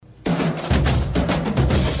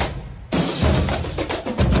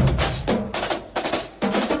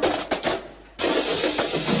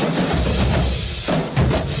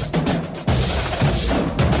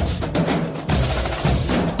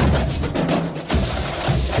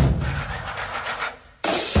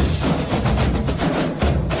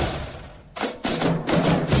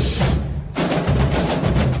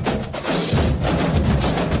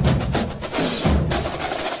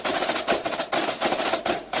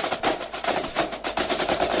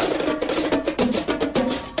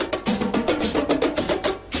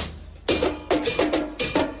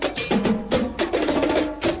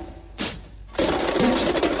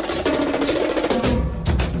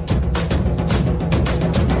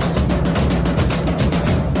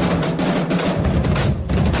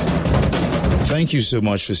Thank you so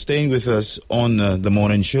much for staying with us on the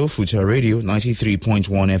morning show, Futa Radio 93.1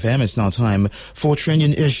 FM. It's now time for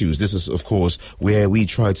Trending Issues. This is, of course, where we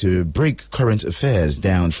try to break current affairs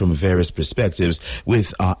down from various perspectives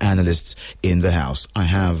with our analysts in the house. I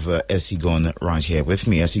have Esigon right here with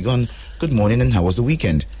me. Esigon, good morning, and how was the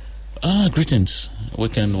weekend? Greetings.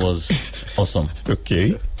 Weekend was awesome.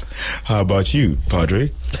 Okay. How about you,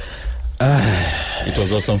 Padre? It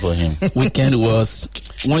was awesome for him. Weekend was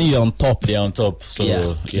when you're on top. They're on top. So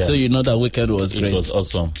yeah. So you know that weekend was great. It was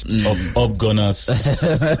awesome. Up Gunners.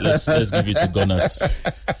 let's give it to Gunners.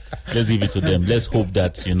 Let's give it to them. Let's hope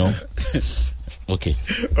that, Okay.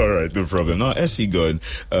 All right, no problem. Now, Esigon,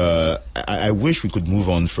 I wish we could move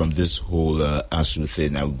on from this whole ASUU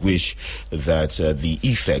thing. I wish that the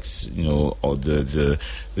effects, or the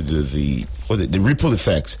ripple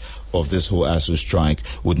effect of this whole ASUU strike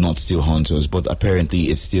would not still haunt us, but apparently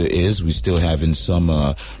it still is. We're still having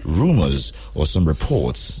some rumors or some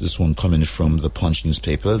reports, this one coming from the Punch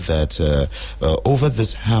newspaper, that over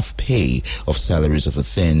this half pay of salaries of a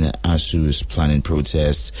thin, ASUU is planning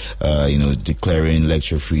protests, declaring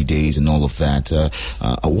lecture-free days and all of that.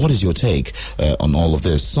 What is your take on all of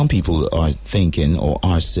this? Some people are thinking or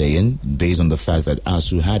are saying, based on the fact that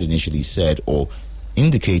ASUU had initially said or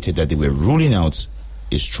indicated that they were ruling out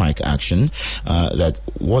a strike action, that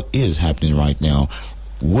what is happening right now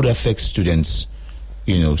would affect students,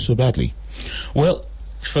 so badly. Well,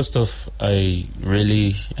 first off, I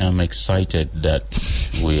really am excited that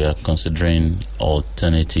we are considering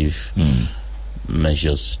alternative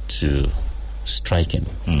measures to striking.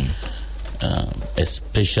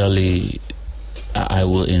 Especially, I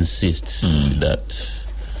will insist that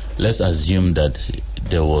let's assume that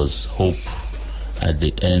there was hope at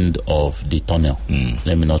the end of the tunnel.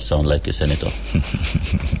 Let me not sound like a senator.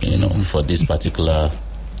 For this particular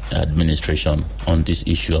administration on this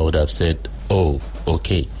issue, I would have said,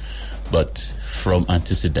 okay. But from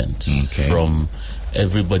antecedent, from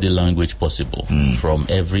every body language possible, from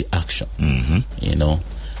every action,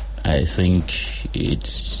 I think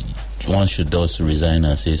one should also resign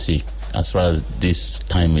and say, see, as far as this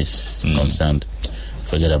time is concerned,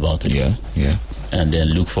 forget about it. Yeah. And then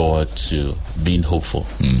look forward to being hopeful.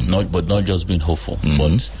 Not just being hopeful,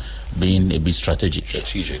 but being a bit strategic.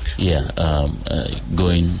 Yeah,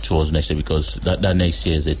 going towards next year, because that next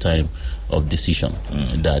year is a time of decision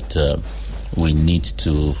that we need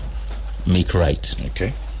to make right.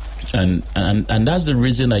 Okay. And that's the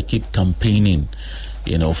reason I keep campaigning,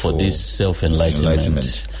 for this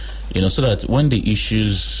self-enlightenment. So that when the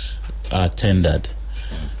issues are tendered,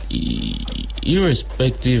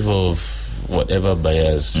 irrespective of whatever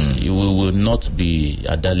bias, we will not be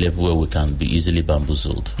at that level where we can be easily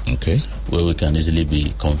bamboozled. Okay. Where we can easily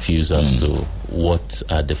be confused as to what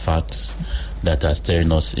are the facts that are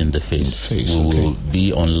staring us in the face. We will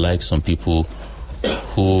be unlike some people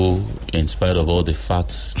who, in spite of all the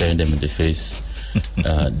facts staring them in the face,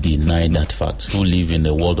 deny that fact, who live in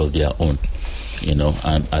a world of their own,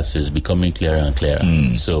 and as it's becoming clearer and clearer.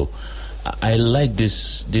 So I like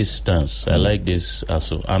this stance. I like this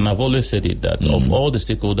also. And I've always said it, that of all the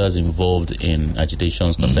stakeholders involved in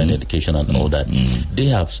agitations concerning education and all that, they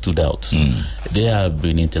have stood out. They have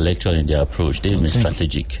been intellectual in their approach. They've been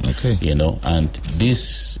strategic. And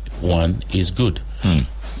this one is good.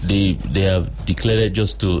 They have declared it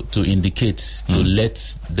just to indicate, to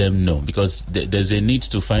let them know, because there's a need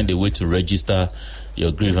to find a way to register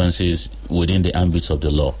your grievances within the ambits of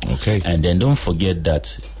the law. Okay. And then don't forget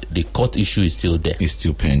that the court issue is still there. It's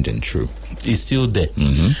still pending, true. It's still there.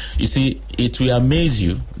 You see, it will amaze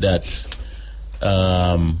you that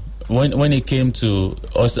when it came to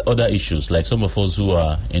other issues, like some of us who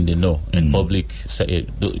are in the know, in public,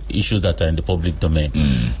 issues that are in the public domain,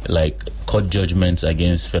 like court judgments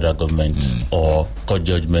against federal government or court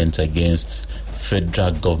judgments against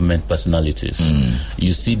federal government personalities,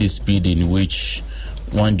 you see the speed in which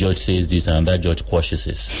one judge says this and that judge quashes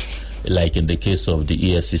it. Like in the case of the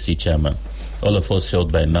EFCC chairman, all of us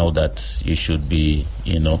felt by now that he should be,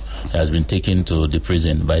 has been taken to the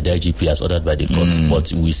prison by the IGP as ordered by the court.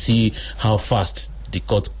 But we see how fast the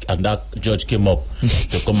court and that judge came up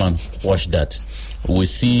to come and quash that. We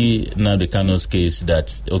see now the Kano's case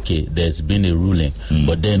that, there's been a ruling,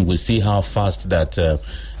 but then we see how fast that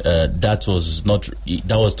that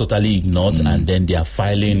was totally ignored, and then they are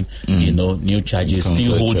filing, new charges,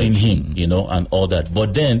 still holding him, and all that.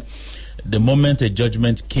 But then, the moment a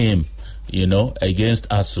judgment came, against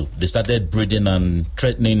ASUU, they started breathing and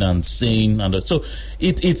threatening and saying, and so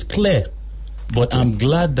it's clear. But I'm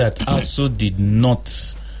glad that ASUU did not,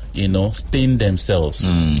 stain themselves,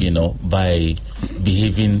 by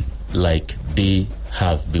behaving like they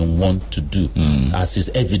have been wont to do, as is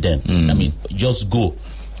evident. I mean, just go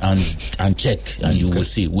and check, and you will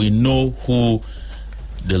see. We know who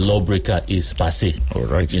the lawbreaker is per se. All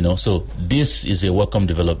right. So this is a welcome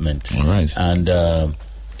development. All right. And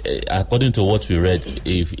according to what we read,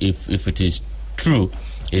 if it is true,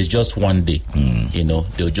 it's just one day.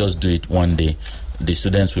 They'll just do it one day. The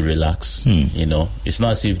students will relax. It's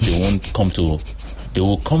not as if they won't come to. They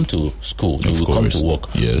will come to school. They will come to work.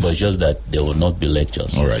 Yes. But just that there will not be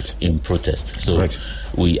lectures. All right. In protest. So right.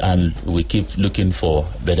 we keep looking for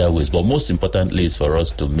better ways. But most importantly is for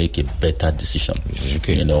us to make a better decision.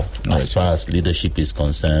 Okay. As far as leadership is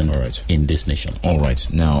concerned in this nation. All right.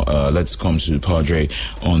 Now let's come to Padre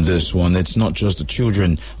on this one. It's not just the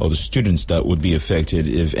children or the students that would be affected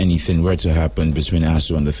if anything were to happen between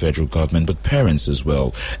ASUU and the federal government, but parents as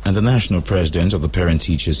well. And the national president of the Parent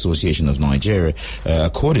Teachers Association of Nigeria,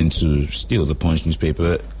 according to still the Punch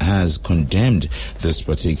newspaper, has condemned this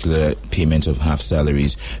particular payment of half salaries,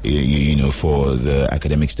 for the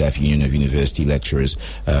Academic Staff Union of University Lecturers,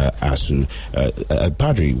 ASUU.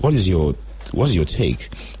 Padre, what is your take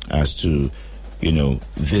as to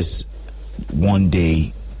this 1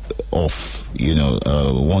 day off,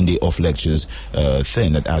 1 day off lectures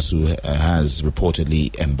thing that ASUU has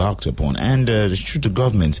reportedly embarked upon, and should the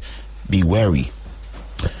government be wary?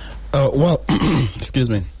 Well, excuse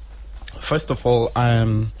me. First of all,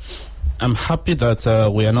 I'm happy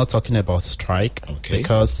that we are not talking about strike,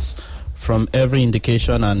 because from every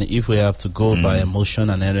indication, and if we have to go by emotion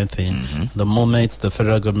and everything, the moment the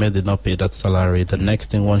federal government did not pay that salary, the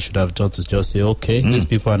next thing one should have done to just say, okay, these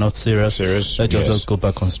people are not serious. Let's just go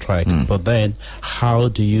back on strike. But then, how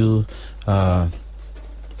do you?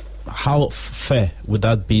 How fair would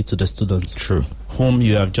that be to the students? True. Whom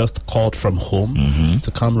you have just called from home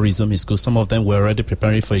to come resume in school. Some of them were already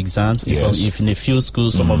preparing for exams. If in a few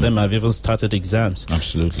schools, some of them have even started exams.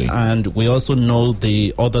 Absolutely. And we also know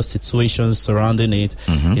the other situations surrounding it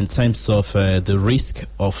in terms of the risk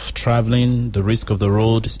of traveling, the risk of the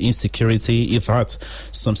road, insecurity. In fact,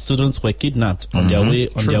 some students were kidnapped on their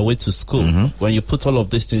way to school. When you put all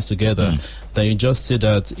of these things together, then you just see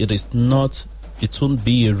that it won't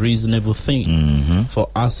be a reasonable thing for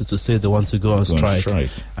us to say they want to go on strike.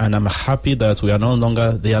 And I'm happy that they are no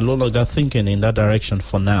longer thinking in that direction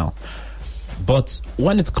for now. But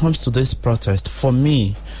when it comes to this protest, for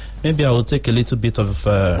me, maybe I will take a little bit of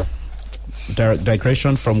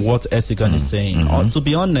digression from what Esigan is saying. To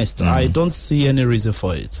be honest, I don't see any reason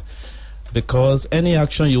for it. Because any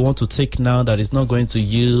action you want to take now that is not going to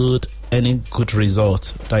yield any good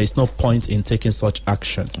result, there is no point in taking such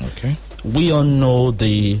action. Okay. We all know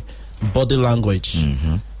the body language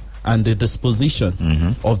and the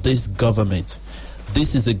disposition of this government.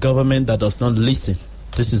 This is a government that does not listen.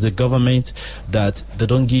 This is a government that they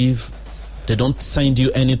don't send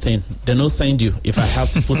you anything. They don't send you, if I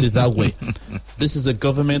have to put it that way. This is a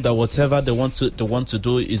government that whatever they want to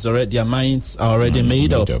do is already, their minds are already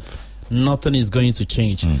made up. Nothing is going to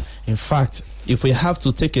change. In fact, if we have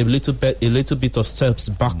to take a little bit of steps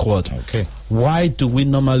backward, why do we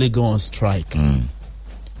normally go on strike?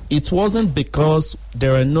 It wasn't because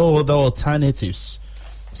there are no other alternatives.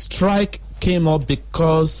 Strike came up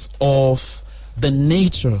because of the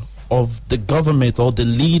nature of the government or the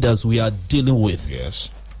leaders we are dealing with. Yes.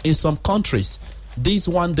 In some countries, this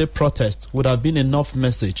one-day protest would have been enough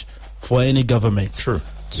message for any government. True.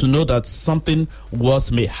 To know that something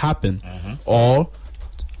worse may happen, or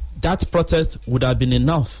that protest would have been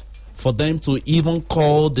enough for them to even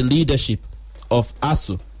call the leadership of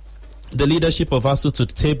ASUU to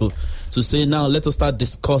the table to say, now let us start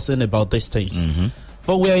discussing about these things.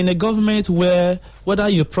 But we are in a government where whether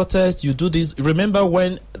you protest, you do this. Remember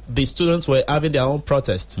when the students were having their own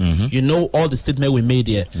protest? All the statement we made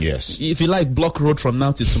here. Yes. If you like, block road from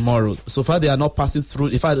now till tomorrow. So far, they are not passing through.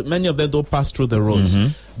 In fact, many of them don't pass through the roads.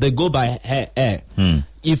 They go by air.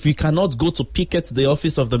 If you cannot go to picket the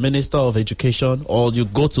office of the Minister of Education, or you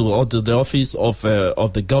go to the office of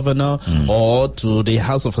the governor, or to the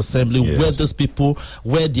House of Assembly,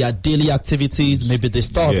 where their daily activities maybe they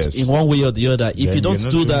stopped in one way or the other. If you don't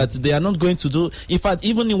do that, they are not going to do. In fact,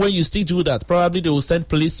 even when you still do that, probably they will send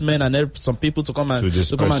policemen and some people to come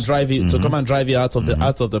and drive you out of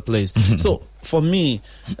the place. So for me,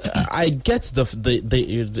 I get the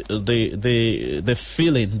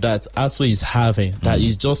feeling that ASUU is having, that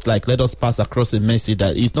is just like, let us pass across a message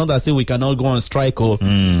that it's not as if we cannot go on strike.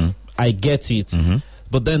 I get it.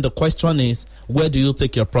 But then the question is, where do you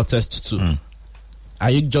take your protest to?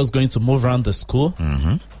 Are you just going to move around the school?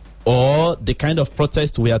 Or the kind of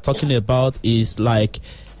protest we are talking about is like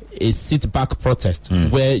a sit-back protest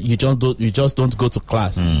where you just don't go to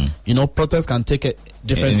class. Protest can take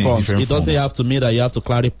different forms. It doesn't have to mean that you have to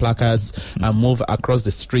carry placards and move across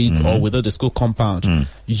the street or within the school compound.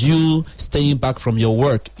 You staying back from your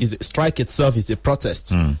work strike itself is a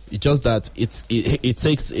protest. It's just that it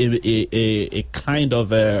takes a kind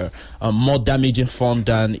of a more damaging form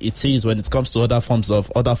than it is when it comes to other forms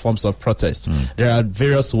of protest. There are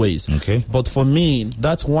various ways. Okay. But for me,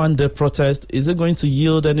 that one-day protest, is it going to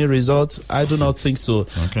yield any results? I do not think so.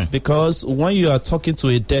 Okay. Because when you are talking to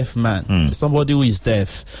a deaf man, somebody who is deaf,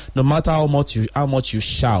 no matter how much you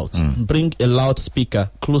shout, bring a loudspeaker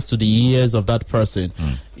close to the ears of that person,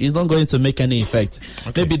 it's not going to make any effect.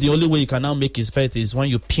 Okay. Maybe the only way you can now make effect is when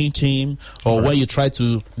you pinch him or when you try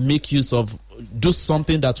to make use of do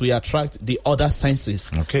something that will attract the other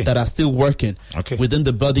senses that are still working within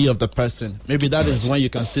the body of the person. Maybe that is when you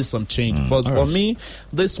can see some change. But for me,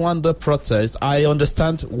 this one, the protest, I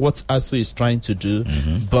understand what ASUU is trying to do,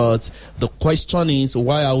 but the question is,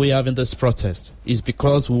 why are we having this protest? It's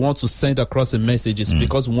because we want to send across a message. It's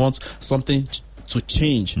because we want something to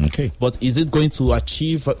change. But is it going to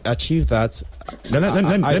achieve that?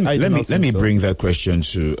 Let me bring that question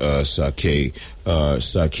to Sake.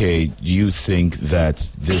 Sake, do you think that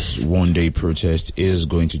this one-day protest is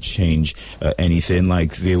going to change anything?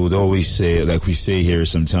 Like they would always say, like we say here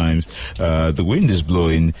sometimes, the wind is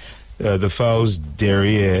blowing, the fowl's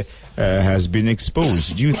derriere has been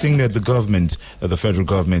exposed. Do you think that the government, the federal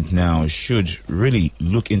government now, should really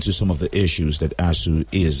look into some of the issues that ASUU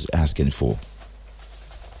is asking for?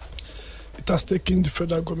 It has taken the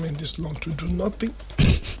federal government this long to do nothing.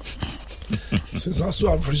 Since ASUU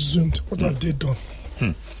have resumed, what have they done?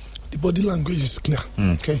 The body language is clear.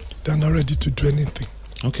 They are not ready to do anything.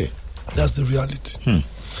 That's the reality. And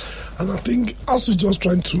I think ASUU just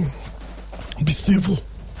trying to be civil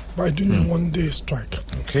by doing a one-day strike.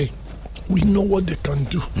 We know what they can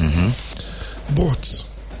do. But,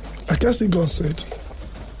 like Esigon said,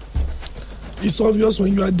 it's obvious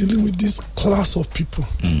when you are dealing with this class of people,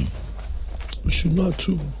 we should not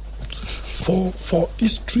too, for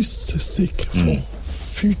history's sake, for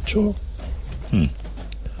future,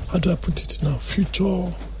 how do I put it now?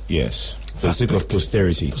 Future. Yes, for the sake of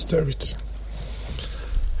posterity.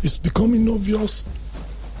 It's becoming obvious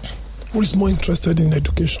who is more interested in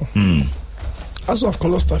education. As I've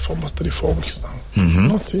called us for almost 3-4 weeks now.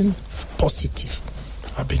 Nothing positive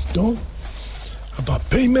have been done about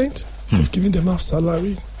payment. They've given them half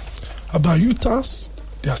salary. About UTAS,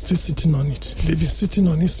 they are still sitting on it. They've been sitting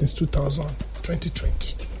on it since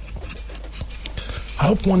 2020. I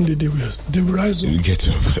hope one day they will rise up. You get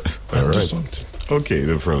up. And do something. Okay,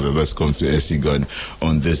 no problem. Let's come to Esigon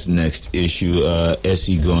on this next issue.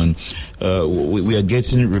 Esigon, we are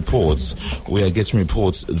getting reports.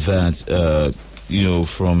 That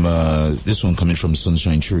from this one coming from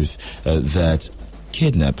Sunshine Truth, that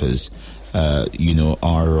kidnappers,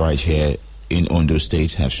 are right here in Ondo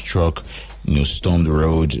State, have struck, stormed the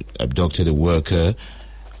road, abducted a worker,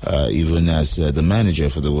 even as the manager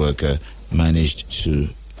for the worker managed to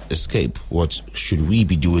escape. What should we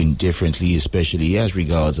be doing differently, especially as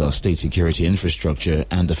regards our state security infrastructure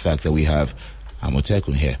and the fact that we have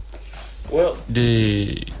Amotekun here? Well,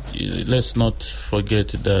 let's not forget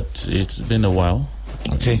that it's been a while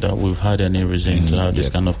that we've had any reason to have this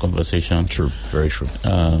kind of conversation. True, very true.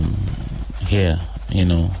 Here,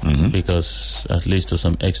 because at least to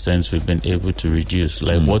some extent we've been able to reduce.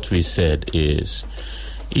 Like what we said is,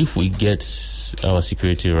 if we get our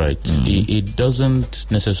security right, it doesn't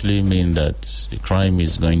necessarily mean that crime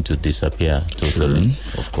is going to disappear totally.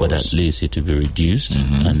 True, of course. But at least it will be reduced,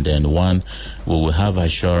 and then we will have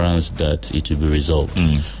assurance that it will be resolved.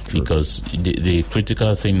 Because the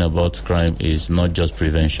critical thing about crime is not just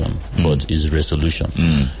prevention, but is resolution.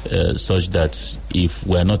 Such that if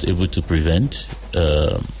we are not able to prevent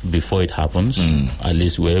before it happens, at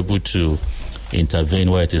least we're able to intervene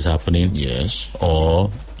where it is happening. Yes. Or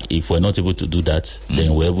if we're not able to do that,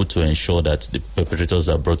 then we're able to ensure that the perpetrators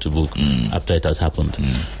are brought to book after it has happened,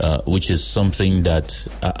 which is something that,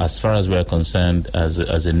 as far as we're concerned as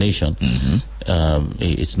a nation,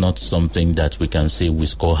 it's not something that we can say we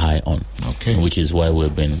score high on. Which is why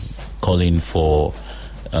we've been calling for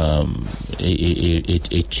a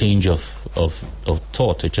change of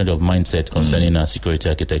thought, a change of mindset concerning our security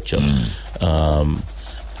architecture.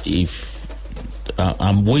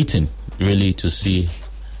 I'm waiting really to see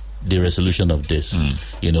the resolution of this,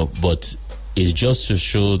 but it's just to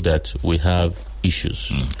show that we have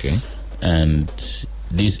issues. And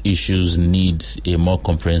these issues need a more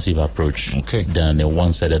comprehensive approach than a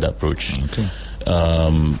one-sided approach.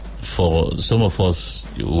 for some of us,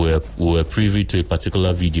 we were privy to a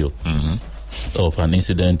particular video of an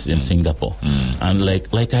incident in Singapore. And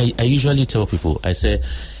like I usually tell people, I say,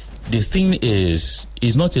 the thing is,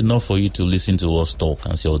 it's not enough for you to listen to us talk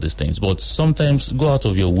and say all these things, but sometimes go out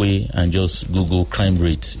of your way and just Google crime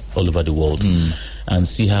rate all over the world and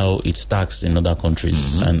see how it stacks in other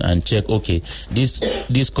countries and check, okay,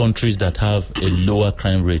 these countries that have a lower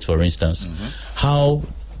crime rate, for instance, how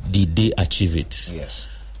did they achieve it? Yes.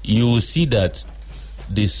 You will see that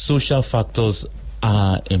the social factors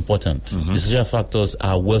are important. The social factors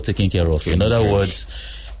are well taken care of. In other words,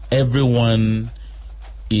 everyone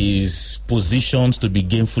is positioned to be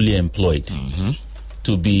gainfully employed,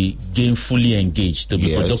 to be gainfully engaged, to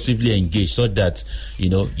be productively engaged, so that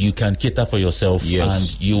you can cater for yourself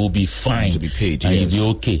and you will be fine, to be paid, and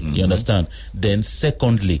you'll be okay. You understand? Then,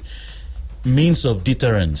 secondly, means of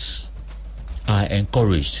deterrence are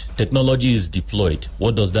encouraged. Technology is deployed.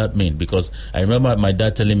 What does that mean? Because I remember my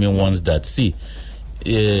dad telling me once that,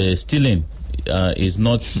 stealing is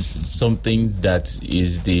not something that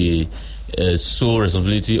is the sole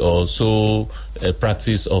responsibility or sole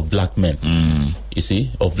practice of black men, you see,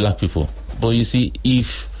 of black people. But you see,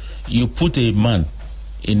 if you put a man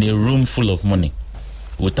in a room full of money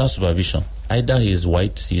without supervision, either he's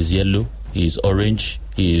white, he's yellow, he's orange,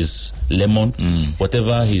 he's lemon,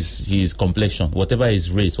 whatever his complexion, whatever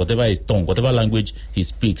his race, whatever his tongue, whatever language he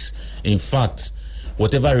speaks, in fact,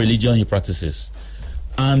 whatever religion he practices,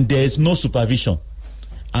 and there is no supervision,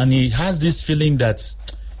 and he has this feeling that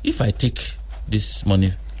if I take this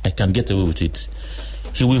money, I can get away with it,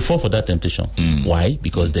 he will fall for that temptation. Why?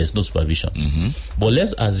 Because there's no supervision. But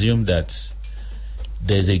let's assume that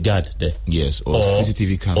there's a guard there. Yes, or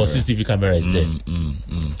CCTV camera. Or CCTV camera is there.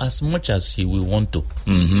 As much as he will want to.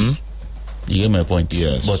 You get my point?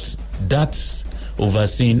 Yes. But that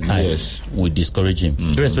overseen will discourage him,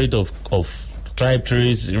 irrespective of tribe,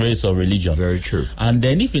 race, or religion. Very true. And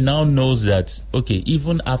then if he now knows that, okay,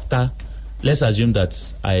 even after, let's assume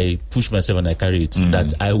that I push myself and I carry it,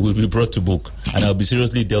 that I will be brought to book and I'll be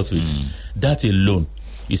seriously dealt with. That alone,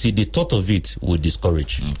 you see, the thought of it will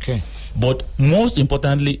discourage. Okay. But most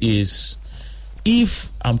importantly is, if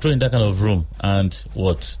I'm thrown in that kind of room and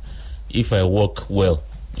if I work well,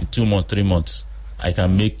 in 2 months, 3 months, I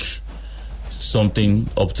can make something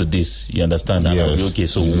up to this, you understand? And I'll be okay,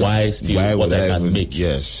 so why steal what I can make?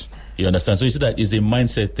 Yes. You understand? So you see that is a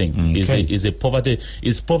mindset thing. Is a poverty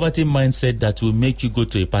mindset that will make you go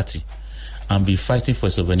to a party and be fighting for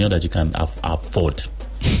a souvenir that you can afford.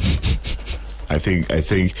 I think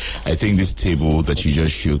this table that you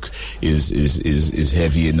just shook is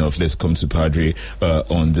heavy enough. Let's come to Padre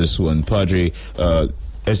on this one. Padre,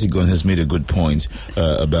 Esigon has made a good point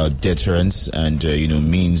about deterrence and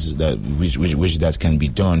means that which that can be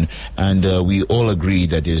done, and we all agree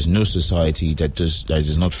that there's no society that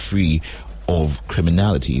is not free of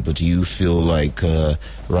criminality. But do you feel like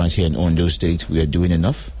right here in Ondo State we are doing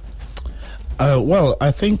enough? Well,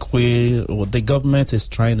 I think the government is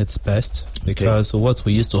trying its best, because what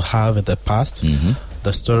we used to have in the past,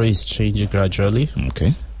 the story is changing gradually.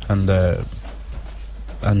 Okay, and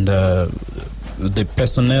the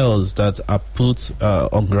personnel that are put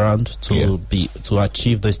on ground to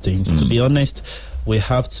achieve these things. To be honest, we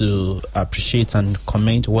have to appreciate and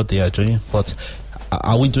commend what they are doing. But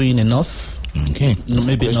are we doing enough? Okay,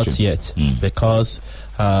 maybe not yet, because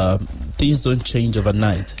things don't change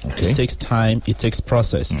overnight. It takes time. It takes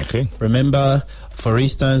process. Remember, for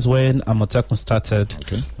instance, when Amotekun started,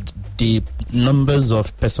 the numbers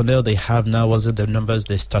of personnel they have now wasn't the numbers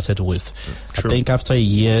they started with. True. I think after a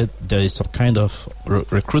year, there is some kind of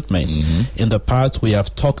recruitment. In the past, we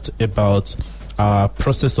have talked about our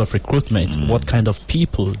process of recruitment. What kind of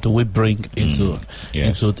people do we bring into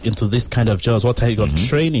this kind of jobs? What kind of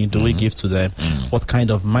training do we give to them? What kind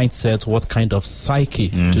of mindset, what kind of psyche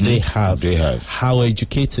do they have? How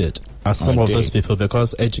educated are some of those people?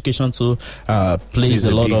 Because education too plays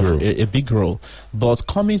a big role. But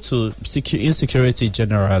coming to insecurity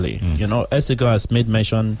generally, Esigo has made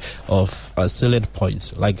mention of a salient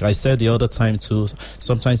point. Like I said the other time too,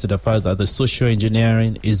 sometimes in the past, that the social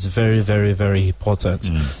engineering is very, very, very important.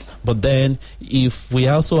 But then, if we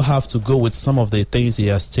also have to go with some of the things he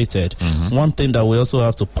has stated, one thing that we also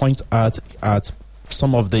have to point at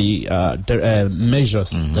some of the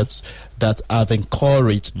measures that have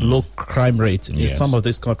encouraged low crime rate in some of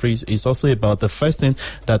these countries is also about the first thing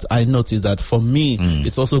that I noticed that for me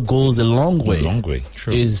it also goes a long way.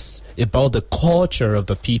 True. Is about the culture of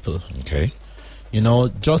the people. You know,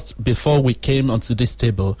 just before we came onto this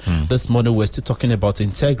table this morning, we're still talking about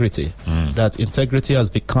integrity. That integrity has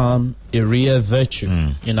become a real virtue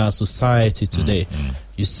in our society today.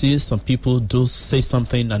 You see some people do say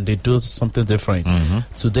something and they do something different.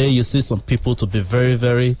 Today you see some people to be very,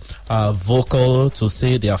 very vocal, to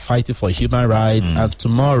say they are fighting for human rights, and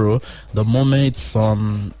tomorrow, the moment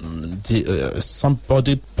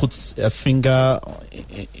somebody puts a finger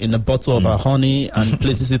in a bottle of honey and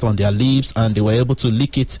places it on their lips and they were able to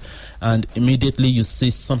lick it, and immediately you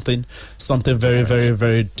see something very, very,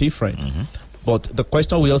 very different. But the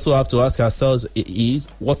question we also have to ask ourselves is,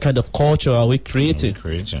 what kind of culture are we creating?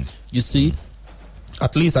 You see,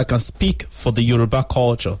 at least I can speak for the Yoruba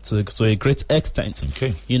culture to a great extent.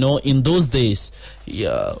 Okay. You know, in those days, you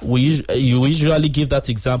usually give that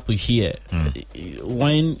example here.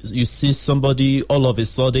 When you see somebody all of a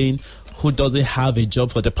sudden who doesn't have a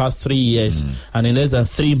job for the past 3 years, and in less than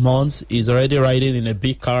 3 months is already riding in a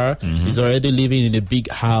big car, is already living in a big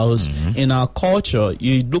house. In our culture,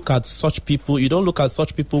 you look at such people, you don't look at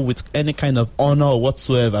such people with any kind of honor or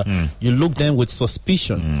whatsoever. You look them with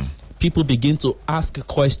suspicion. People begin to ask a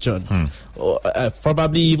question, or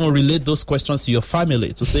probably even relate those questions to your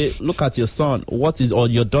family, to say, look at your son, or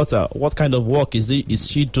your daughter, what kind of work is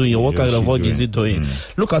she doing, or what kind of work is he doing?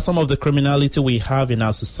 Look at some of the criminality we have in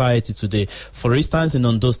our society today. For instance, in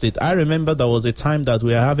Ondo State, I remember there was a time that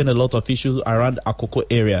we were having a lot of issues around Akoko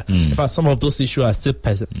area. In fact, some of those issues are still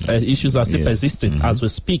persisting as we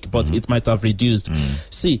speak, but it might have reduced.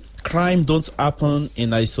 See, crime don't happen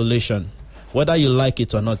in isolation. Whether you like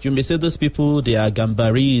it or not, you may say these people, they are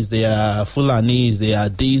Gambaris, they are Fulanis, they are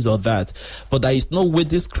this or that. But there is no way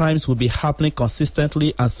these crimes will be happening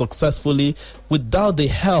consistently and successfully without the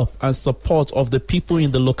help and support of the people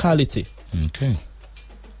in the locality. Okay.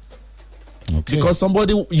 Because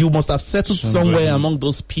you must have settled somewhere among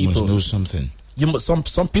those people. Must know something.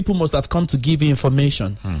 Some people must have come to give you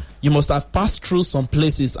information. You must have passed through some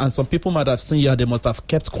places, and some people might have seen you and they must have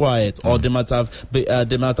kept quiet, or they might have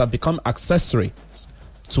become accessory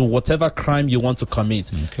to whatever crime you want to commit.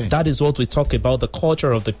 That is what we talk about, the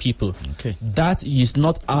culture of the people. That is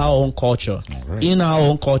not our own culture. In our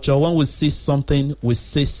own culture, when we see something, we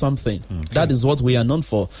say something. That is what we are known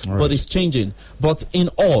for. But it's changing. But in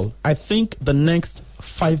all, I think the next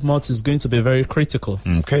 5 months is going to be very critical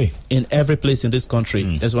in every place in this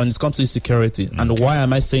country as when it comes to security. And why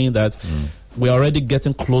am I saying that? We're already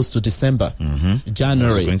getting close to December,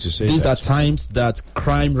 January. These are times that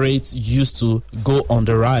crime rates used to go on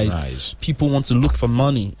the rise. People want to look for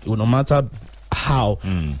money, no matter how.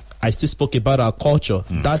 I still spoke about our culture.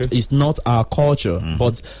 That is not our culture,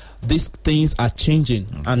 but these things are changing,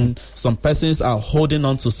 and some persons are holding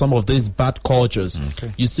on to some of these bad cultures.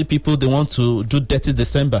 You see people, they want to do dirty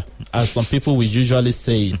December, as some people will usually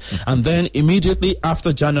say. And then immediately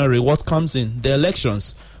after January, what comes in? The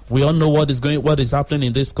elections. We all know what is happening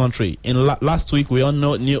in this country. In last week, we all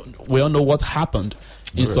know what happened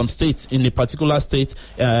in some states, in a particular state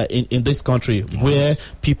in this country, where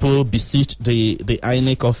people besieged the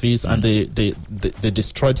INEC office and they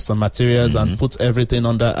destroyed some materials and put everything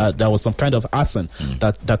under. There was some kind of arson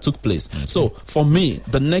that took place. So for me,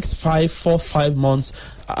 the next 5 months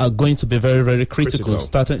are going to be very, very critical.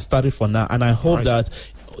 Starting from now, and I hope that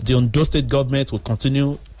the Ondo State government will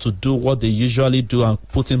continue to do what they usually do and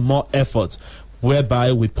put in more effort,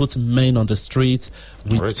 whereby we put men on the street,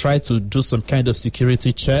 we try to do some kind of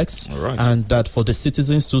security checks, and that for the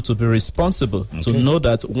citizens too to be responsible, to know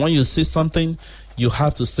that when you see something, you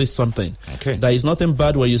have to say something. There is nothing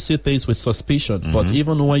bad when you see things with suspicion, but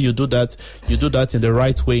even when you do that in the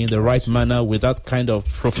right way, in the right manner, without kind of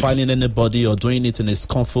profiling anybody or doing it in a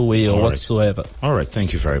scornful way or whatsoever. All right,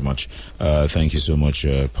 thank you very much. Thank you so much,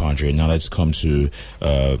 Padre. Now let's come to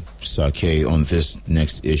Sake on this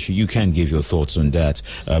next issue. You can give your thoughts on that,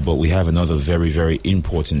 but we have another very, very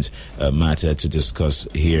important matter to discuss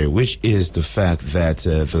here, which is the fact that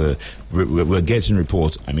we're getting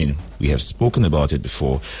reports. I mean, we have spoken about it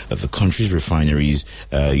before, that the country's refineries,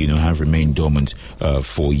 have remained dormant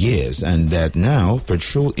for years, and that now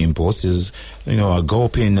petrol imports are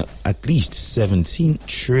gulping at least 17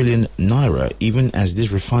 trillion naira, even as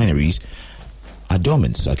these refineries are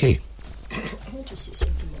dormant. Okay. I want to say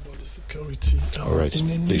something about the security. In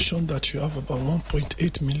a nation that you have about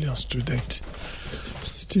 1.8 million students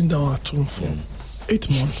sitting down at home for 8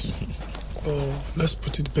 months. Or let's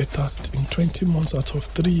put it better, in 20 months out of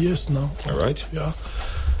 3 years now. All right. Yeah,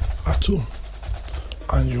 at home.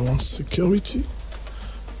 And you want security.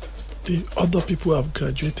 The other people who have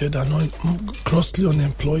graduated are not grossly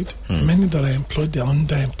unemployed. Many that are employed, they are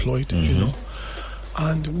underemployed,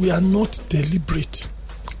 And we are not deliberate.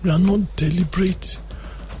 We are not deliberate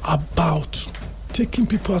about taking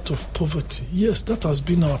people out of poverty. Yes, that has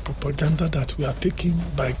been our propaganda that we are taking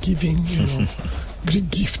by giving, great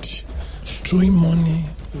gift, throwing money.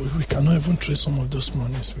 We cannot even trace some of those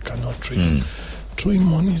monies. We cannot trace. Throwing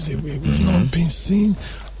monies away. We've not been seeing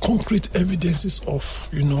concrete evidences of,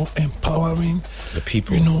 empowering the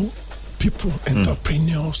people. People,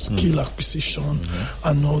 entrepreneurs, skill acquisition,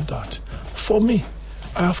 and all that. For me,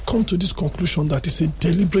 I have come to this conclusion that it's a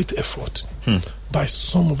deliberate effort by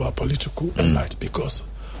some of our political elites, because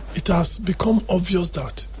it has become obvious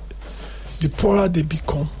that the poorer they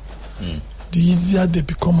become, the easier they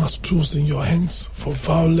become as tools in your hands for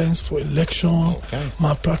violence, for election,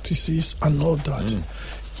 malpractices, and all that.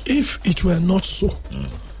 If it were not so,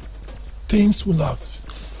 things would have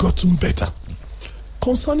gotten better.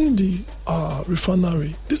 Concerning the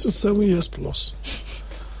refinery, this is 7 years plus.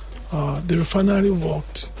 The refinery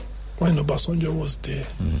worked when Obasanjo was there,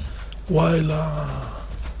 while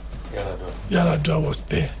Yar'Adua was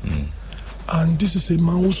there. And this is a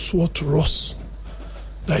man who swore to us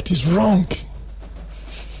that it is wrong.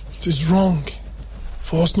 It is wrong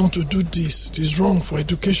for us not to do this. It is wrong for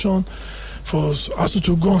education, for us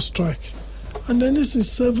to go on strike. And then this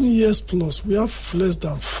is 7 years plus. We have less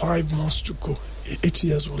than 5 months to go. 8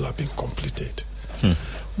 years will have been completed.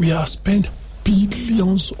 We have spent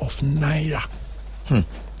billions of naira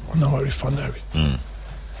on our refinery. In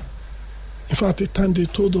fact, at the time they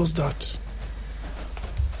told us that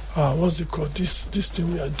what's it called? This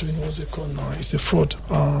thing we are doing, what's it called now? It's a fraud.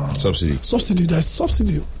 Subsidy. That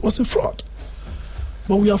subsidy was a fraud.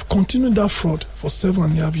 But we have continued that fraud for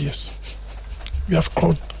 7.5 years. We have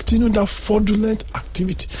continued that fraudulent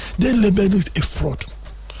activity. They labeled it a fraud.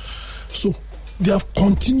 So they have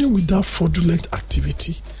continued with that fraudulent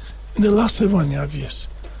activity in the last 7.5 years.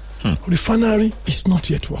 Refinery is not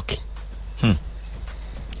yet working.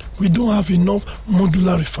 We don't have enough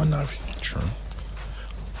modular refinery. Sure.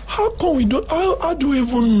 How come we don't? How do we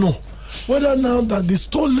even know whether now that the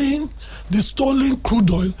stolen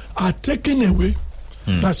crude oil are taken away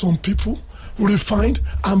by some people, refined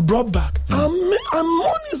and brought back, and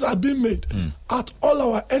monies are being made at all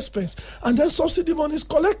our expense, and then subsidy money is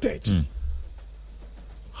collected?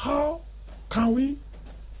 How can we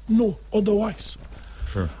know otherwise?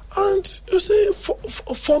 Sure. And you see,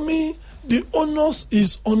 for me, the onus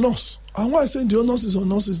is on us. And why I say the onus is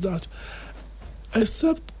on us is that,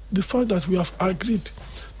 except the fact that we have agreed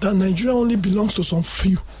that Nigeria only belongs to some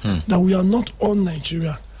few, that we are not all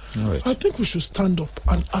Nigerian. Right. I think we should stand up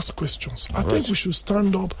and ask questions. I think we should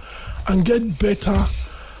stand up and get better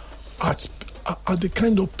at the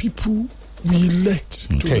kind of people we elect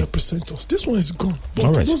to represent us. This one is gone,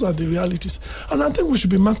 but those are the realities. And I think we should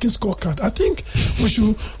be marking scorecard. I think we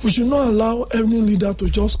should not allow any leader to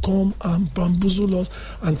just come and bamboozle us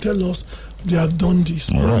and tell us they have done this.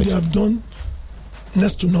 They have done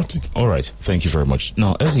next to nothing. All right, thank you very much.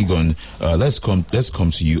 Now, Ezigon, let's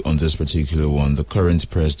come to you on this particular one. The current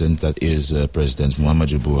president, that is President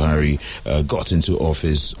Muhammadu Buhari, got into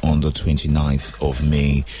office on the 29th of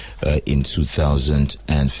May in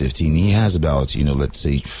 2015. He has about, let's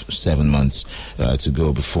say 7 months to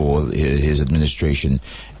go before his administration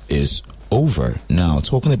is over. Now,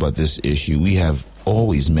 talking about this issue, we have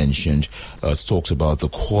always mentioned, talks about the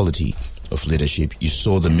quality of leadership. You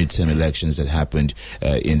saw the midterm elections that happened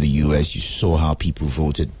in the US. You saw how people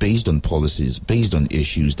voted based on policies, based on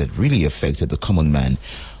issues that really affected the common man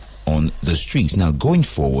on the streets. Now, going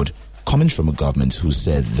forward, coming from a government who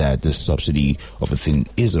said that the subsidy of a thing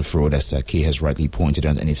is a fraud, as Sake has rightly pointed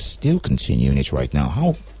out, and is still continuing it right now,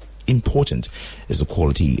 how important is the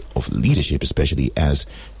quality of leadership, especially as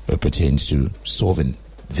it pertains to solving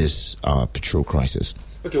this petrol crisis?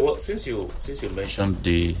 Okay, well, since you mentioned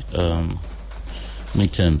the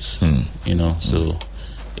midterms, so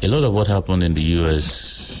a lot of what happened in the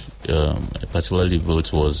U.S., particularly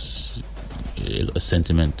votes, was a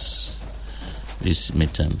sentiment. These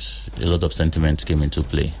midterms, a lot of sentiment came into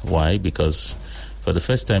play. Why? Because for the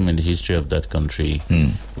first time in the history of that country,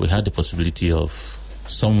 we had the possibility of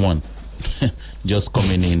someone just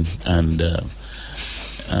coming in and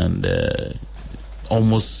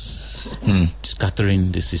almost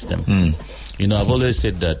scattering the system. I've always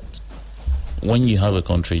said that when you have a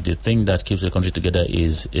country, the thing that keeps the country together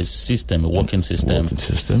is a system, a working system,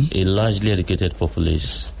 a largely educated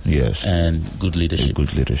populace, and good leadership.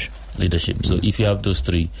 So if you have those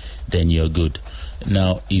three, then you're good.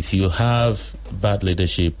 Now, if you have bad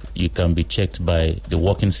leadership, you can be checked by the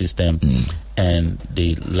working system and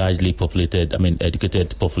the largely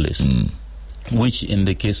educated populace, which in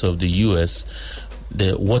the case of the US,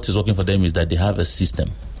 what is working for them is that they have a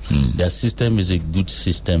system Their system is a good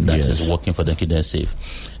system that is working for them, keep them safe.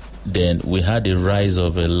 Then we had a rise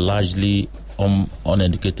of a largely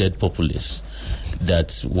uneducated populace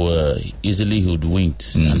that were easily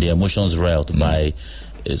hoodwinked and their emotions riled by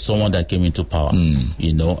someone that came into power,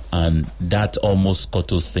 and that almost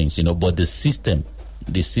scuttled things, but the system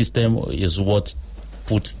is what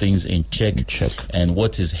puts things in check. And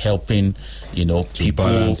what is helping, people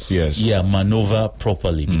balance, maneuver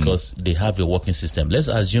properly because they have a working system. Let's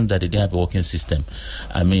assume that they didn't have a working system.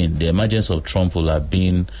 I mean, the emergence of Trump will have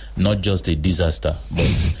been not just a disaster,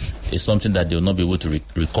 but it's something that they'll not be able to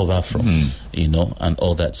recover from, and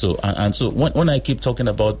all that. So, and so when I keep talking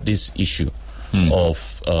about this issue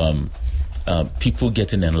of people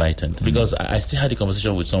getting enlightened, because I still had a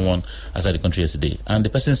conversation with someone outside the country yesterday, and the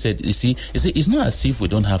person said, you see, it's not as if we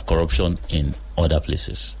don't have corruption in other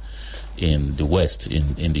places. In the West,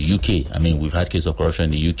 in the UK, I mean, we've had cases of corruption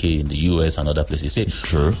in the UK, in the US, and other places. Say,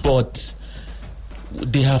 true. But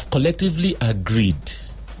they have collectively agreed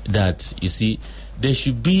that, you see, there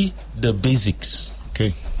should be the basics.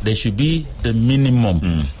 Okay. There should be the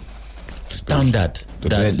minimum standard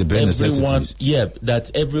that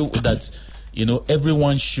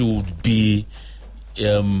everyone should be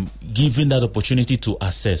given that opportunity to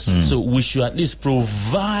access. So we should at least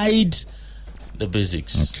provide the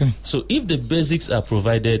basics. Okay. So if the basics are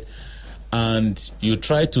provided and you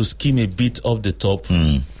try to skim a bit off the top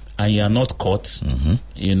and you are not caught,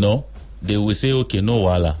 they will say, okay, no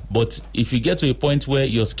wala. But if you get to a point where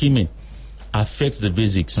your skimming affects the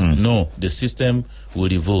basics, no, the system will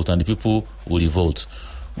revolt and the people will revolt.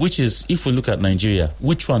 Which is, if we look at Nigeria,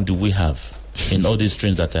 which one do we have in all these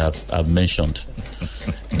trends that I've mentioned?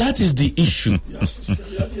 That is the issue.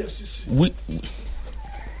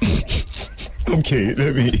 Okay,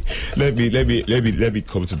 let me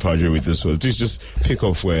come to Padre with this one. Please just pick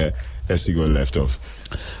off where Esigo left off.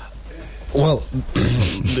 Well,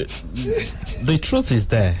 the truth is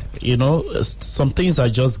there. Some things are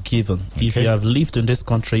just given. Okay. If you have lived in this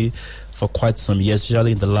country for quite some years,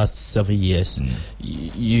 especially in the last 7 years,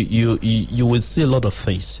 you will see a lot of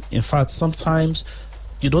things. In fact, sometimes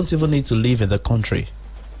you don't even need to live in the country.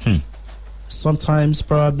 Sometimes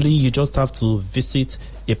probably you just have to visit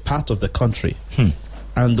a part of the country.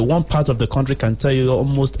 And the one part of the country can tell you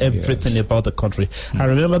almost everything about the country. I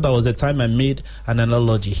remember there was a time I made an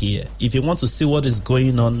analogy here. If you want to see what is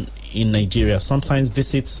going on in Nigeria, sometimes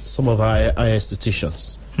visit some of our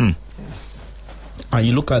institutions. And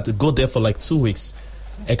you go there for like 2 weeks,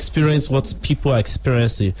 experience what people are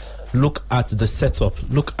experiencing, look at the setup,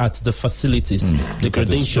 look at the facilities, the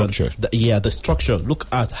gradation, the structure, look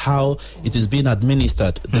at how it is being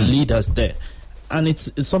administered, the leaders there. And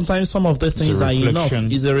it's sometimes some of these things are enough.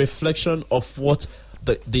 Is a reflection of what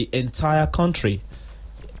the entire country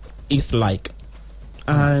is like.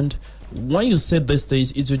 And when you say these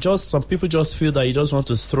things, it's just some people just feel that you just want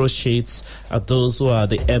to throw shades at those who are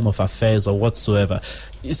the aim of affairs or whatsoever.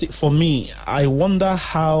 You see, for me, I wonder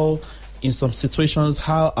how, in some situations,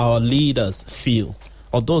 how our leaders feel.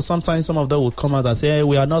 Although sometimes some of them will come out and say, hey,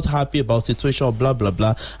 we are not happy about situation, blah, blah,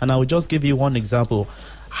 blah. And I will just give you one example.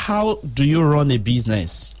 How do you run a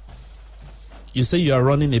business? You say you are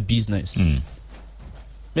running a business.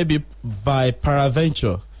 Maybe by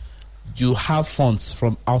paraventure, you have funds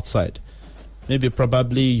from outside. Maybe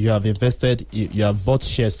probably you have invested, you have bought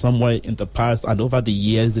shares somewhere in the past, and over the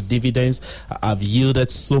years, the dividends have yielded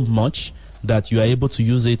so much that you are able to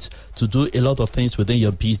use it to do a lot of things within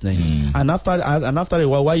your business. And after a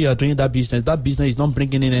while, while you are doing that business is not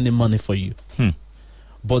bringing in any money for you.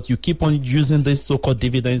 But you keep on using these so-called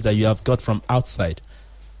dividends that you have got from outside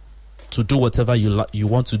to do whatever you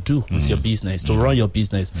want to do with your business, to run your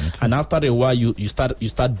business. Okay. And after a while, you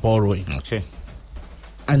start borrowing. Okay.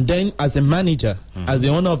 And then as a manager, as the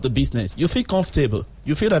owner of the business, you feel comfortable.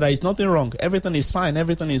 You feel that there is nothing wrong. Everything is fine.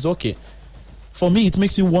 Everything is okay. For me, it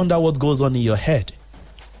makes me wonder what goes on in your head.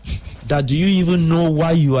 That do you even know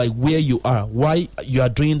why you are where you are? Why you are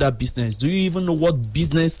doing that business? Do you even know what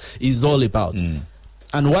business is all about?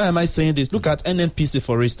 And why am I saying this? Look at NNPC,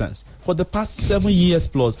 for instance. For the past 7 years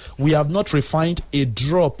plus, we have not refined a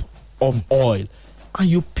drop of oil. And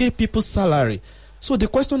you pay people's salary. So the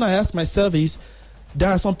question I ask myself is, there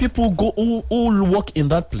are some people who work in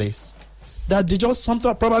that place that they just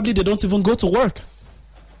sometimes probably they don't even go to work.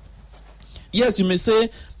 Yes, you may say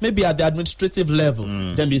maybe at the administrative level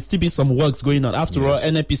there may still be some works going on. After all,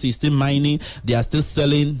 NNPC is still mining, they are still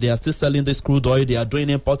selling this crude oil, they are doing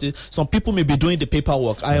importing. Some people may be doing the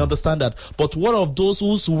paperwork. I understand that. But what of those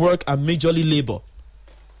whose work are majorly labor?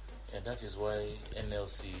 Yeah, that is why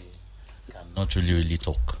NLC cannot really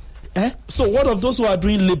talk. So what of those who are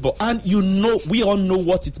doing labor? And we all know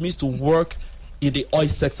what it means to work in the oil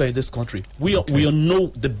sector in this country. We all know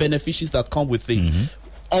the beneficiaries that come with it.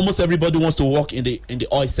 Almost everybody wants to work in the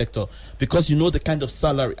oil sector because you know the kind of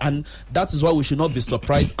salary, and that is why we should not be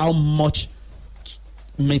surprised how much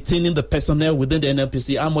maintaining the personnel within the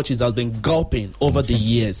NNPC, how much it has been gulping over the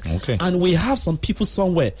years. And we have some people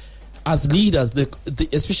somewhere as leaders,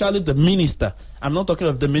 especially the minister. I'm not talking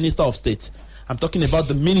of the Minister of State. I'm talking about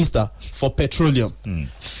the Minister for Petroleum,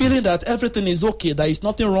 feeling that everything is okay, there is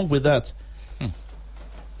nothing wrong with that.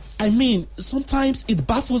 I mean, sometimes it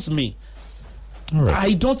baffles me.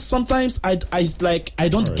 I don't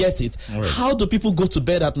get it. How do people go to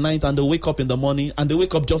bed at night and they wake up in the morning and they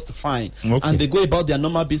wake up just fine and they go about their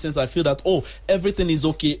normal business? I feel that everything is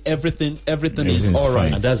okay, everything is all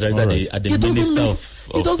right. And that's right. At the Minister of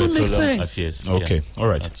it doesn't make sense. Affairs. Okay, all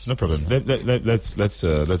right, no problem. Let's come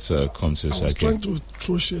to I was trying to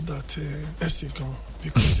throw shade at Esigon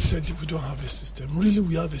because he said we don't have a system. Really,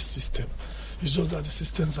 we have a system. It's just that the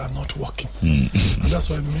systems are not working. And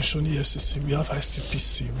that's why I mentioned EFCC. We have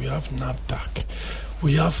ICPC. We have NAFDAC.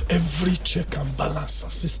 We have every check and balance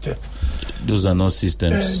system. Those are not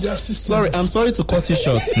systems. Sorry, I'm sorry to cut you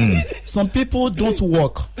short. Some people don't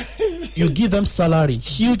work. You give them salary,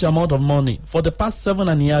 huge amount of money for the past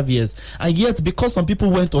 7.5 years. And yet, because some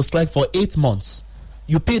people went on strike for 8 months,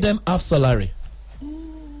 you pay them half salary.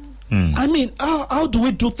 I mean, how do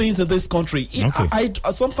we do things in this country? I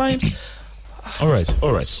sometimes... All right.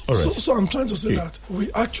 So I'm trying to say that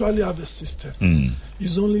we actually have a system.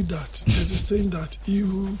 It's only that there's a saying that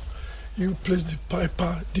you place the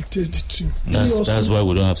piper, dictates the tune. That's why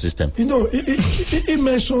we don't have system. He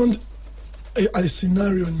mentioned a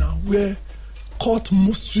scenario now where court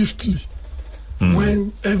moves swiftly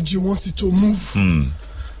when FG wants it to move,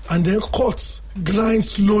 and then courts grind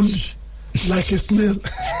slowly like a snail,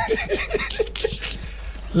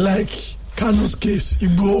 like Kano's case,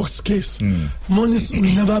 Igbo's case, monies will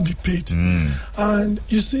never be paid. And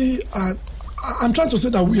you see, I'm trying to say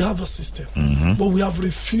that we have a system, but we have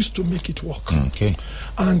refused to make it work.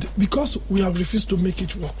 And because we have refused to make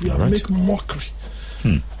it work, we have made mockery.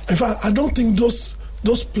 In fact, I don't think those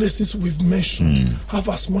places we've mentioned have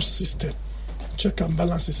as much system, check and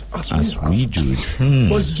balances as we do.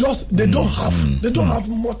 But it's just they don't have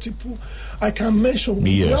multiple. I can mention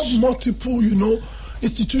we have multiple,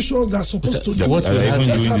 institutions that are supposed to do what we have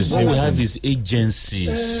these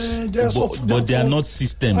agencies, but they are not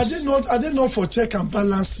systems. Are they not for check and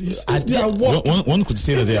balances? One could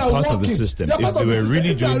say that they are part of the system. If they were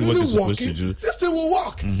really doing what they're supposed to do, this thing will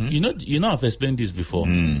work. I've explained this before,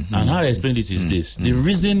 and how I explained it is this: the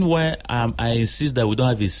reason why I insist that we don't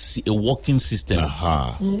have a working system,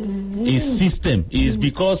 a system, is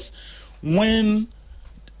because when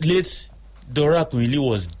late Dora Akunyili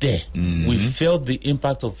was there, we felt the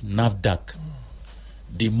impact of NAFDAC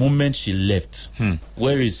the moment she left.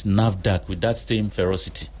 Where is NAFDAC with that same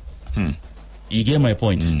ferocity? You get my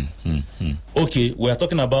point? Okay, we are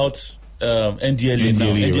talking about NDLA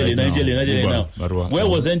now. Where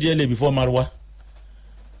was NDLA before Marwa?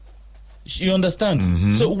 You understand?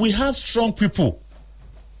 So we have strong people.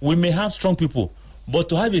 We may have strong people, but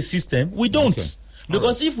to have a system, we don't.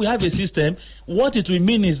 Because if we have a system, what it will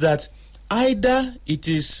mean is that either it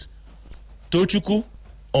is Tochukwu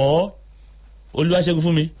or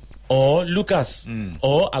Oluwasegun or Lucas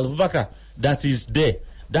or Al-Bubakar that is there.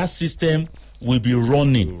 That system will be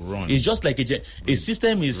running. It's just like a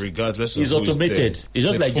system is automated. It's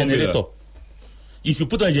just like generator. If you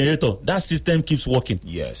put on a generator, that system keeps working.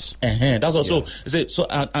 Yes. That's also so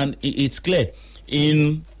and it's clear.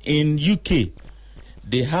 In UK,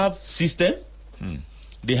 they have system.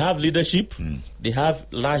 They have leadership. They have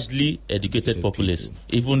largely educated populace,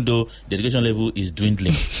 even though the education level is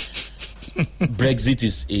dwindling. Brexit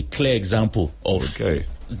is a clear example of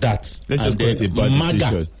that. Let's just get a bad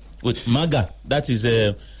decision. With MAGA, that is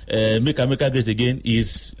Make America Great Again,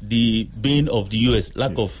 is the bane of the US.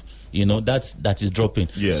 Lack of, that is dropping.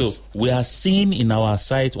 Yes. So we are seeing in our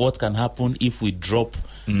sight what can happen if we drop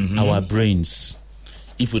our brains,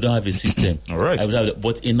 if we don't have a system. All right.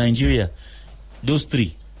 But in Nigeria, those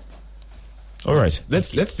three. All right, let's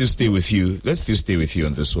still stay with you. Let's still stay with you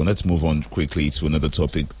on this one. Let's move on quickly to another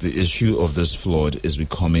topic. The issue of this flood is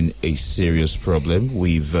becoming a serious problem.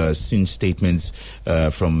 We've seen statements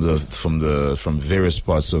from various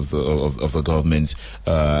parts of the government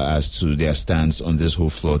as to their stance on this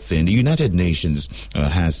whole flood thing. The United Nations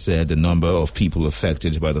has said the number of people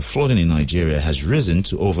affected by the flooding in Nigeria has risen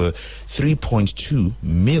to over 3.2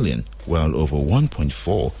 million, while over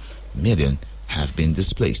 1.4 million have been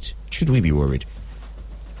displaced. Should we be worried?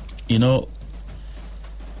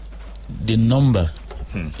 the number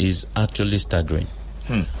is actually staggering.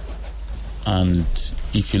 And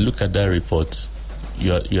if you look at that report,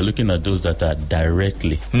 you're looking at those that are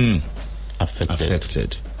directly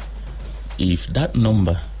affected. If that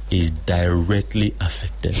number is directly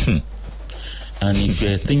affected, and if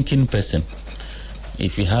you're a thinking person,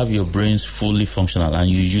 if you have your brains fully functional and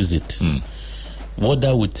you use it, what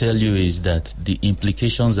that would tell you is that the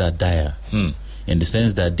implications are dire, in the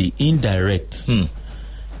sense that the indirect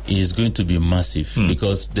is going to be massive,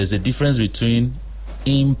 because there's a difference between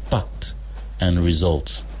impact and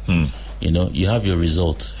results. You know, you have your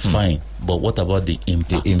result, fine, but what about the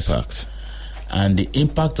impact? The impact. And the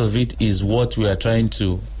impact of it is what we are trying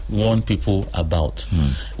to warn people about.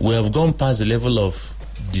 We have gone past the level of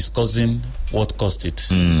discussing what caused it.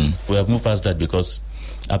 We have moved past that because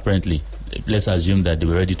apparently, let's assume that they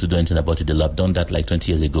were ready to do anything about it. They'll have done that like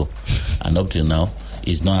 20 years ago. And up till now,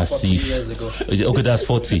 it's not as if... 40 years ago. Okay, that's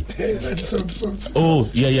 40. Oh,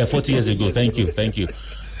 yeah, 40 years ago. Thank you.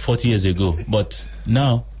 40 years ago. But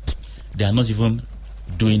now, they are not even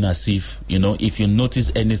doing as if, you know, if you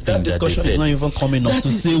notice anything that discussion they said, is not even coming up to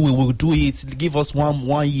say we will do it. Give us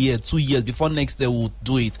 1 year, 2 years before next year we'll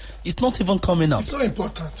do it. It's not even coming up. It's not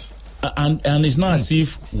important. And it's not as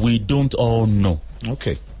if we don't all know.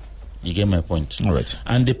 Okay. You get my point? All right.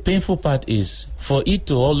 And the painful part is for it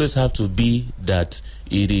to always have to be that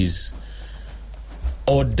it is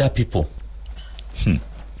other people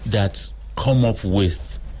that come up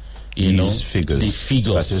with, These figures, the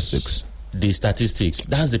figures, statistics. The statistics.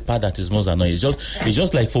 That's the part that is most annoying. It's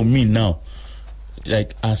just like for me now,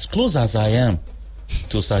 like as close as I am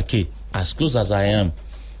to Sake, as close as I am,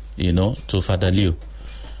 to Father Leo,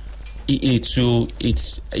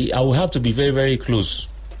 I will have to be very, very close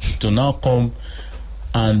to now come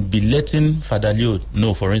and be letting Father Leo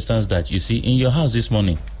know, for instance, that you see in your house this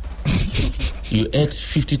morning you ate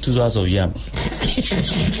 52 hours of yam.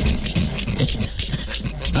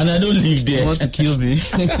 And I don't live there. You want to kill me?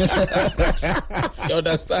 You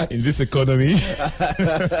understand? In this economy.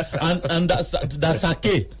 and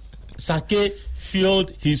that Sake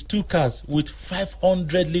fueled his 2 cars with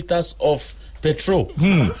 500 liters of petrol.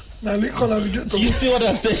 Hmm. You see what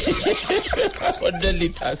I'm saying? 500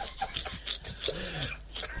 liters.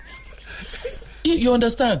 You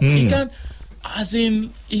understand? He can't, as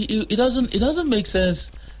in, it doesn't make sense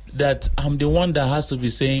that I'm the one that has to be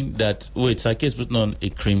saying that, wait, Sake is putting on a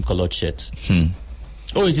cream-colored shirt.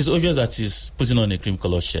 Oh, it is obvious that he's putting on a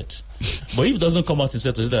cream-colored shirt. But if it doesn't come out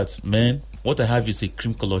himself to say that, man, what I have is a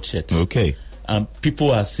cream-colored shirt. Okay. And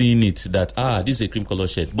people are seeing it that, this is a cream-colored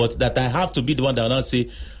shirt. But that I have to be the one that will not say,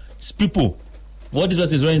 people, what this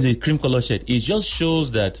person is wearing is a cream-colored shirt. It just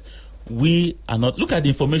shows that we are not... Look at the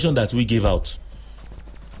information that we give out.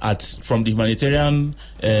 From the humanitarian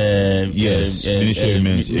yes,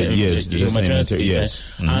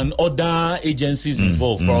 and other agencies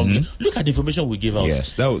involved. Look at the information we give out.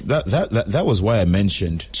 Yes, that was why I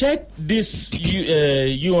mentioned. Check this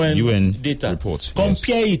UN data report.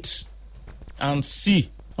 Compare it and see.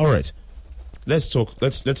 All right, let's talk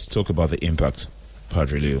about the impact,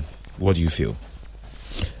 Padre Leo. What do you feel?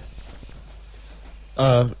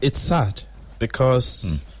 It's sad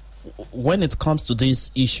because. When it comes to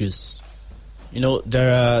these issues,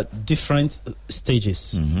 there are different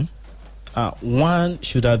stages. The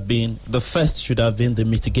first should have been the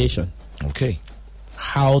mitigation. Okay.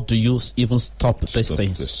 How do you even stop these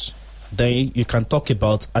things? Then you can talk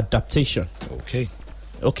about adaptation. Okay.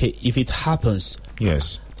 Okay, if it happens,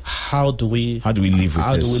 yes. How do we live with this?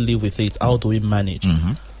 How do we live with it? How do we manage?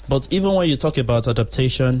 But even when you talk about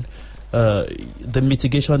adaptation, the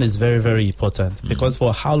mitigation is very, very important because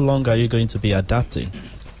for how long are you going to be adapting?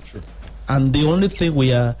 Sure. And the only thing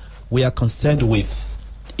we are concerned with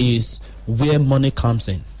is where money comes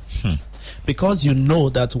in, because you know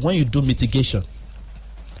that when you do mitigation,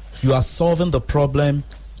 you are solving the problem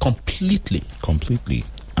completely,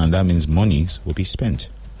 and that means monies will be spent.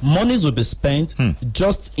 Monies will be spent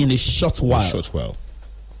just in a short while.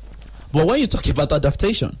 But when you talk about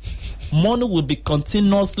adaptation, money will be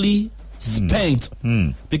continuously spent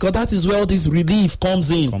because that is where all this relief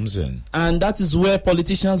comes in. And that is where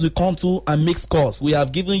politicians will come to and make scores. We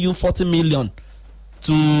have given you 40 million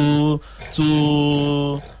to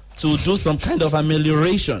do some kind of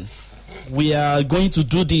amelioration. We are going to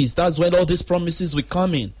do this. That's when all these promises will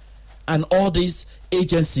come in. And all these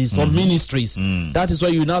agencies or ministries, that is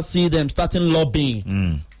where you now see them starting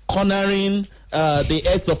lobbying, cornering the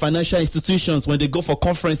heads of financial institutions when they go for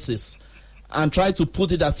conferences and try to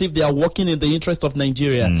put it as if they are working in the interest of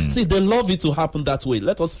Nigeria. See, they love it to happen that way.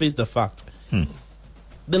 Let us face the fact.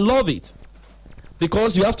 They love it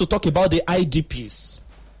because you have to talk about the IDPs.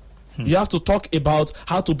 You have to talk about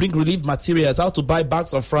how to bring relief materials, how to buy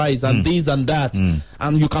bags of rice and this and that.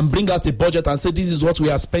 And you can bring out a budget and say, this is what we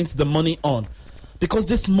have spent the money on. Because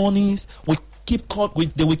these monies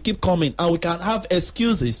they will keep coming, and we can have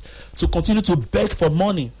excuses to continue to beg for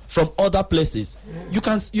money from other places. You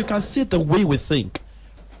can see the way we think.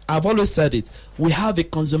 I've always said it. We have a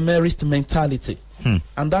consumerist mentality.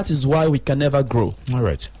 And that is why we can never grow. All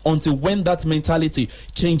right. Until when that mentality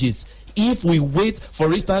changes. If we wait,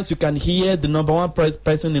 for instance, you can hear the number one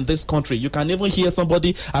person in this country. You can even hear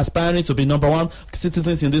somebody aspiring to be number one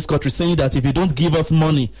citizens in this country saying that if you don't give us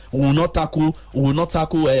money, we will not tackle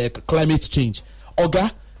climate change.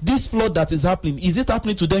 Oga, this flood that is happening, is it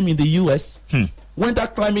happening to them in the US? When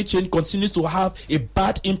that climate change continues to have a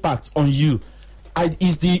bad impact on you,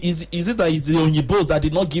 is it that it's the Onyibos that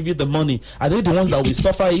did not give you the money? Are they the ones that will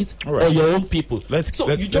suffer it, or your own people? You just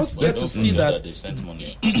see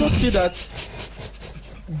that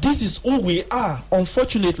this is who we are,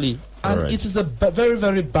 unfortunately, and it is a very,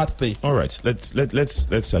 very bad thing. All right, let's have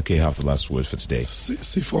the last word for today.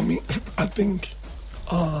 See, for me, I think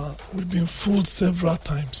we've been fooled several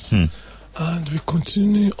times. And we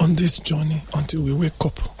continue on this journey until we wake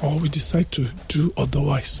up or we decide to do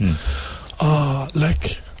otherwise.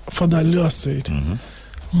 Like Father Leo said,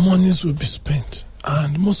 monies will be spent,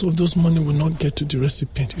 and most of those money will not get to the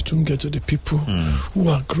recipient. It won't get to the people who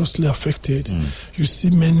are grossly affected. You see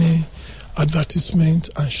many advertisements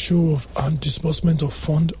and show of and disbursement of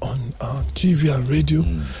fund on TV and radio,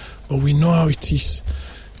 but we know how it is.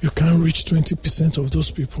 You can't reach 20% of those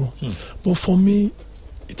people. But for me,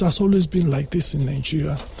 it has always been like this in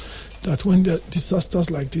Nigeria, that when the disasters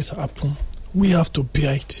like this happen, we have to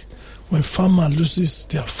bear it. When farmer loses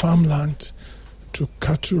their farmland to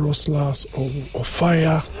cattle rustlers or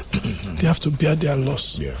fire, they have to bear their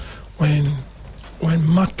loss. Yeah. When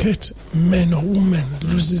market men or women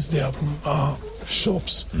loses their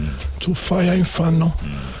shops to fire inferno,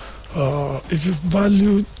 if you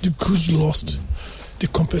value the goods lost, the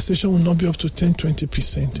compensation will not be up to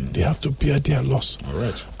 10-20%. They have to bear their loss. All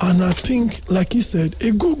right. And I think, like he said,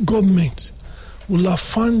 a good government will have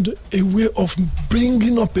found a way of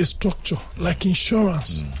bringing up a structure like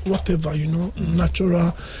insurance, whatever,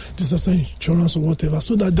 natural disaster insurance or whatever,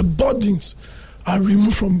 so that the burdens are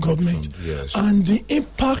removed from government, and the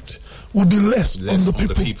impact will be less on the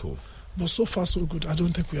people. But so far, so good. I don't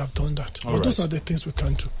think we have done that. But those are the things we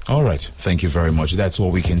can do. All right. Thank you very much. That's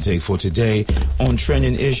all we can take for today on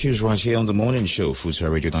Trending Issues right here on The Morning Show,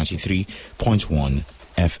 Futsal Radio 93.1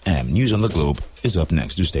 FM. News on the Globe is up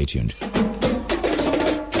next. Do stay tuned.